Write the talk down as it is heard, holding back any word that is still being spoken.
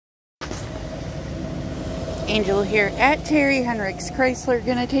Angel here at Terry Henricks Chrysler.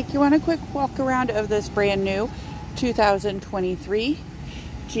 Gonna take you on a quick walk around of this brand new 2023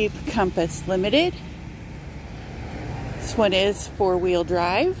 Jeep Compass Limited. This one is four-wheel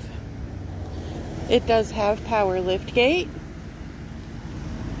drive. It does have power lift gate.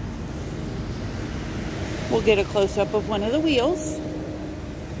 We'll get a close-up of one of the wheels.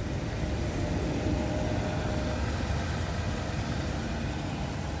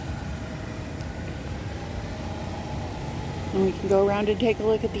 And we can go around and take a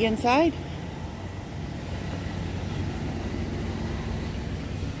look at the inside.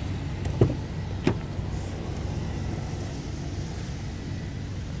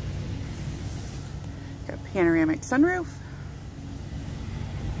 Got panoramic sunroof.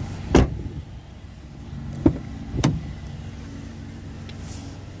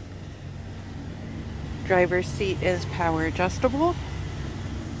 Driver's seat is power adjustable.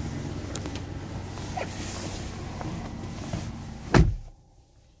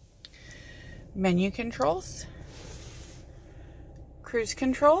 Menu controls, cruise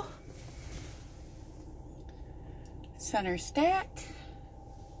control, center stack,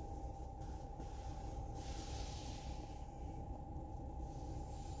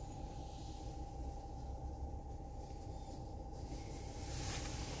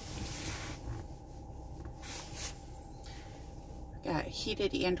 got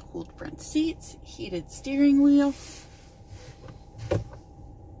heated and cooled front seats, heated steering wheel,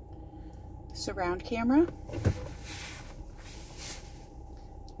 surround camera,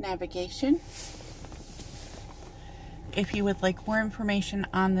 navigation. If you would like more information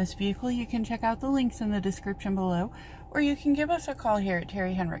on this vehicle, you can check out the links in the description below, or you can give us a call here at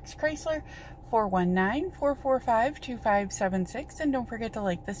Terry Henricks Chrysler, 419-445-2576, and don't forget to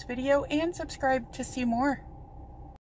like this video and subscribe to see more.